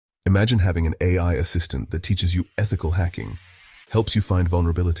Imagine having an AI assistant that teaches you ethical hacking, helps you find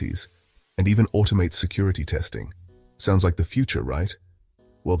vulnerabilities, and even automates security testing. Sounds like the future, right?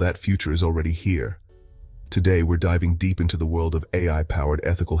 Well, that future is already here. Today, we're diving deep into the world of AI-powered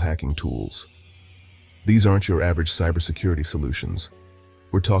ethical hacking tools. These aren't your average cybersecurity solutions.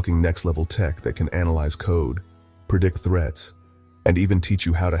 We're talking next-level tech that can analyze code, predict threats, and even teach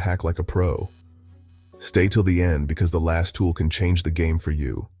you how to hack like a pro. Stay till the end because the last tool can change the game for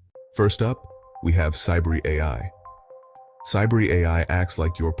you. First up, we have Cybery AI. Cybery AI acts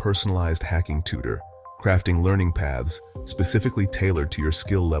like your personalized hacking tutor, crafting learning paths specifically tailored to your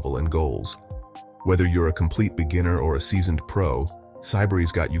skill level and goals. Whether you're a complete beginner or a seasoned pro,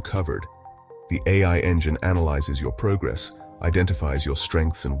 Cybery's got you covered. The AI engine analyzes your progress, identifies your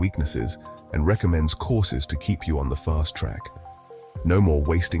strengths and weaknesses, and recommends courses to keep you on the fast track. No more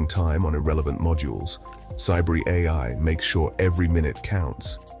wasting time on irrelevant modules. Cybery AI makes sure every minute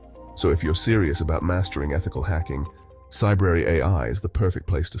counts. So if you're serious about mastering ethical hacking, Cybery AI is the perfect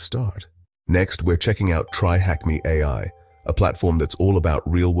place to start. Next, we're checking out TryHackMe AI, a platform that's all about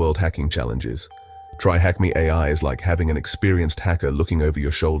real-world hacking challenges. TryHackMe AI is like having an experienced hacker looking over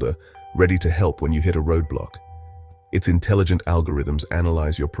your shoulder, ready to help when you hit a roadblock. Its intelligent algorithms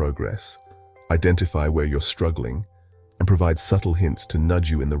analyze your progress, identify where you're struggling, and provide subtle hints to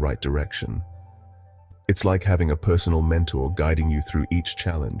nudge you in the right direction. It's like having a personal mentor guiding you through each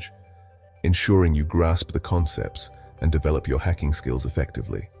challenge, ensuring you grasp the concepts and develop your hacking skills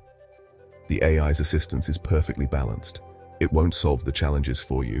effectively. The AI's assistance is perfectly balanced. It won't solve the challenges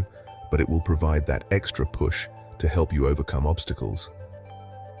for you, but it will provide that extra push to help you overcome obstacles.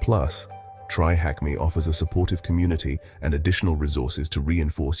 Plus, TryHackMe offers a supportive community and additional resources to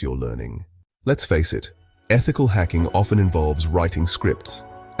reinforce your learning. Let's face it, ethical hacking often involves writing scripts,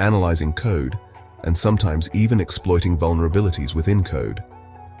 analyzing code, and sometimes even exploiting vulnerabilities within code.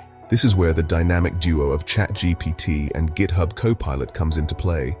 This is where the dynamic duo of ChatGPT and GitHub Copilot comes into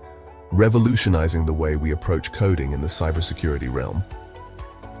play, revolutionizing the way we approach coding in the cybersecurity realm.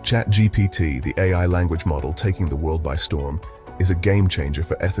 ChatGPT, the AI language model taking the world by storm, is a game changer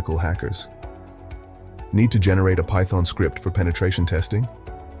for ethical hackers. Need to generate a Python script for penetration testing?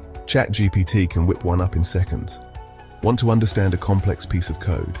 ChatGPT can whip one up in seconds. Want to understand a complex piece of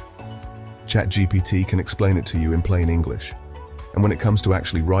code? ChatGPT can explain it to you in plain English. And when it comes to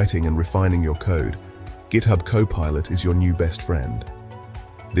actually writing and refining your code, GitHub Copilot is your new best friend.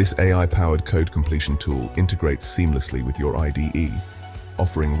 This AI-powered code completion tool integrates seamlessly with your IDE,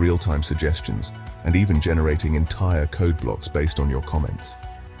 offering real-time suggestions and even generating entire code blocks based on your comments.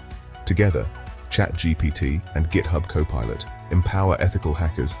 Together, ChatGPT and GitHub Copilot empower ethical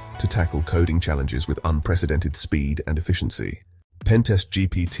hackers to tackle coding challenges with unprecedented speed and efficiency. Pentest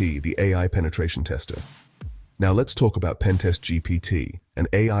GPT, the AI penetration tester. Now let's talk about Pentest GPT, an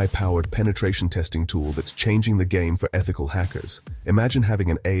AI-powered penetration testing tool that's changing the game for ethical hackers. Imagine having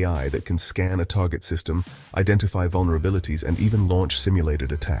an AI that can scan a target system, identify vulnerabilities, and even launch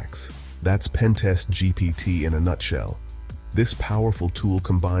simulated attacks. That's Pentest GPT in a nutshell. This powerful tool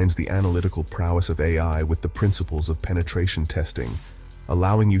combines the analytical prowess of AI with the principles of penetration testing,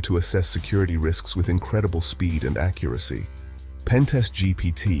 allowing you to assess security risks with incredible speed and accuracy. Pentest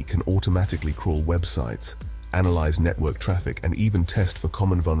GPT can automatically crawl websites, analyze network traffic, and even test for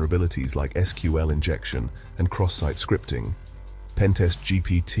common vulnerabilities like SQL injection and cross-site scripting. Pentest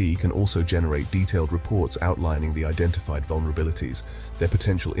GPT can also generate detailed reports outlining the identified vulnerabilities, their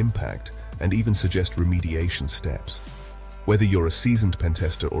potential impact, and even suggest remediation steps. Whether you're a seasoned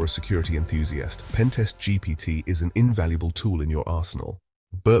pentester or a security enthusiast, Pentest GPT is an invaluable tool in your arsenal.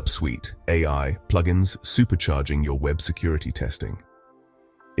 Burp Suite AI plugins supercharging your web security testing.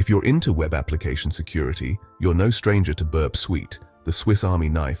 If you're into web application security, you're no stranger to Burp Suite, the Swiss Army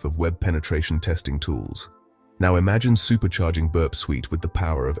knife of web penetration testing tools. Now imagine supercharging Burp Suite with the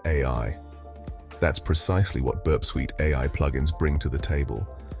power of AI. That's precisely what Burp Suite AI plugins bring to the table.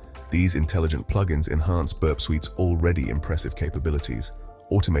 These intelligent plugins enhance Burp Suite's already impressive capabilities,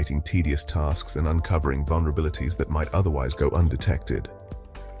 automating tedious tasks and uncovering vulnerabilities that might otherwise go undetected.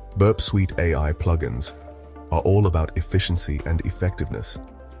 Burp Suite AI plugins are all about efficiency and effectiveness,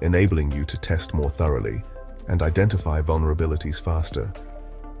 enabling you to test more thoroughly and identify vulnerabilities faster.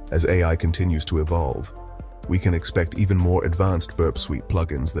 As AI continues to evolve, we can expect even more advanced Burp Suite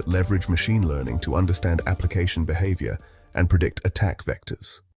plugins that leverage machine learning to understand application behavior and predict attack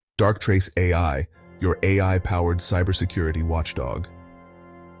vectors. Darktrace AI, your AI-powered cybersecurity watchdog.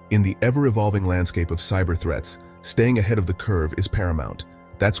 In the ever-evolving landscape of cyber threats, staying ahead of the curve is paramount.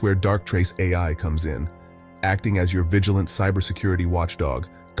 That's where Darktrace AI comes in, acting as your vigilant cybersecurity watchdog,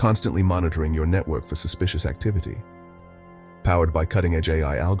 constantly monitoring your network for suspicious activity. Powered by cutting-edge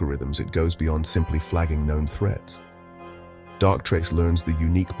AI algorithms, it goes beyond simply flagging known threats. Darktrace learns the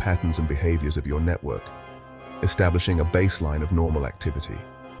unique patterns and behaviors of your network, establishing a baseline of normal activity.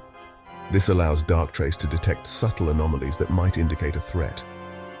 This allows Darktrace to detect subtle anomalies that might indicate a threat,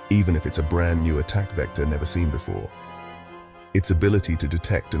 even if it's a brand new attack vector never seen before. Its ability to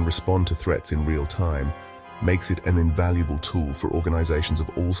detect and respond to threats in real time makes it an invaluable tool for organizations of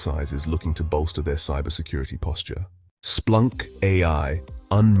all sizes looking to bolster their cybersecurity posture. Splunk AI,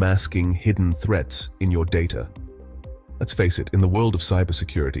 unmasking hidden threats in your data. Let's face it, in the world of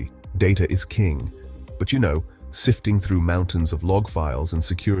cybersecurity, data is king. But sifting through mountains of log files and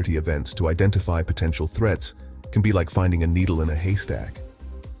security events to identify potential threats can be like finding a needle in a haystack.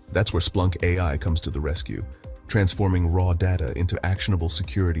 That's where Splunk AI comes to the rescue, transforming raw data into actionable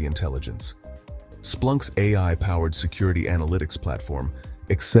security intelligence. Splunk's AI-powered security analytics platform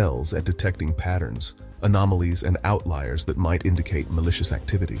excels at detecting patterns, anomalies, and outliers that might indicate malicious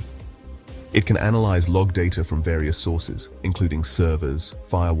activity. It can analyze log data from various sources, including servers,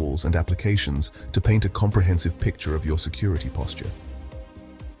 firewalls, and applications, to paint a comprehensive picture of your security posture.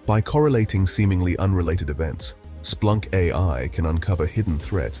 By correlating seemingly unrelated events, Splunk AI can uncover hidden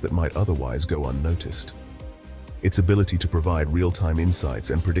threats that might otherwise go unnoticed. Its ability to provide real-time insights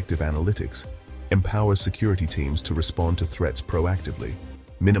and predictive analytics empowers security teams to respond to threats proactively,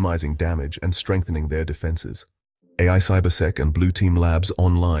 minimizing damage and strengthening their defenses. AI Cybersec and Blue Team Labs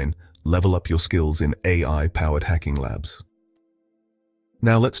Online level up your skills in AI-powered hacking labs.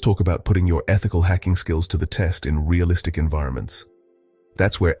 Now let's talk about putting your ethical hacking skills to the test in realistic environments.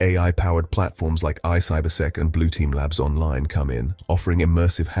 That's where AI-powered platforms like iCybersec and Blue Team Labs Online come in, offering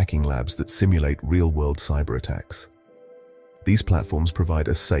immersive hacking labs that simulate real-world cyber attacks. These platforms provide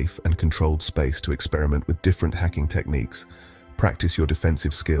a safe and controlled space to experiment with different hacking techniques, practice your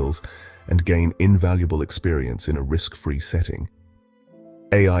defensive skills, and gain invaluable experience in a risk-free setting.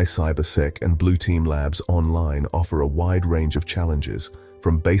 AI Cybersec and Blue Team Labs Online offer a wide range of challenges,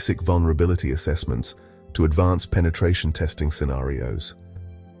 from basic vulnerability assessments to advanced penetration testing scenarios.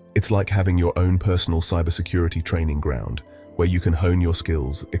 It's like having your own personal cybersecurity training ground, where you can hone your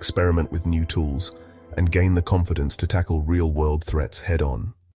skills, experiment with new tools, and gain the confidence to tackle real-world threats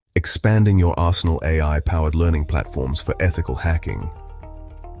head-on. Expanding your arsenal AI-powered learning platforms for ethical hacking.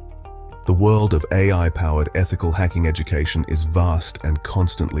 The world of AI-powered ethical hacking education is vast and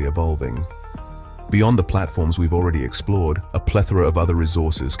constantly evolving. Beyond the platforms we've already explored, a plethora of other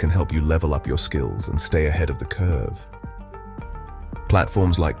resources can help you level up your skills and stay ahead of the curve.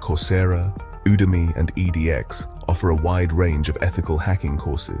 Platforms like Coursera, Udemy, and EDX offer a wide range of ethical hacking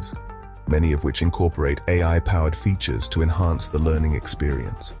courses, many of which incorporate AI-powered features to enhance the learning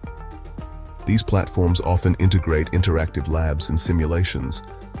experience. These platforms often integrate interactive labs and simulations,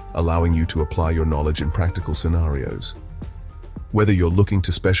 allowing you to apply your knowledge in practical scenarios. Whether you're looking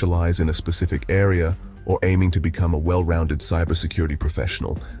to specialize in a specific area or aiming to become a well-rounded cybersecurity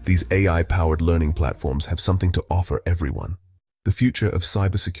professional, these AI-powered learning platforms have something to offer everyone. The future of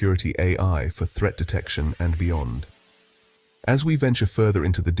cybersecurity AI for threat detection and beyond. As we venture further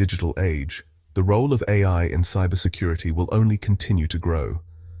into the digital age, the role of AI in cybersecurity will only continue to grow.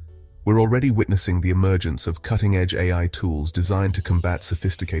 We're already witnessing the emergence of cutting-edge AI tools designed to combat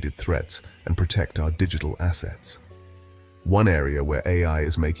sophisticated threats and protect our digital assets. One area where AI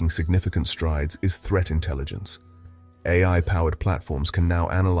is making significant strides is threat intelligence. AI-powered platforms can now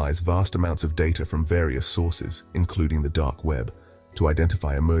analyze vast amounts of data from various sources, including the dark web, to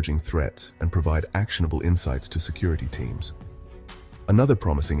identify emerging threats and provide actionable insights to security teams. Another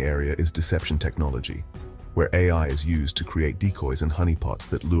promising area is deception technology, where AI is used to create decoys and honeypots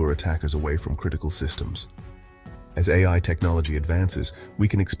that lure attackers away from critical systems. As AI technology advances, we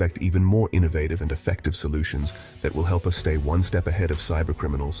can expect even more innovative and effective solutions that will help us stay one step ahead of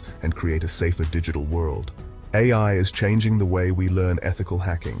cybercriminals and create a safer digital world. AI is changing the way we learn ethical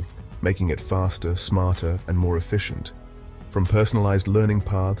hacking, making it faster, smarter, and more efficient. From personalized learning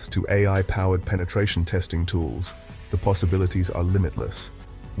paths to AI-powered penetration testing tools, the possibilities are limitless.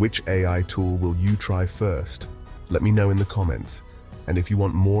 Which AI tool will you try first? Let me know in the comments. And if you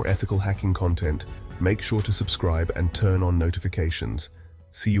want more ethical hacking content, make sure to subscribe and turn on notifications.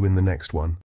 See you in the next one.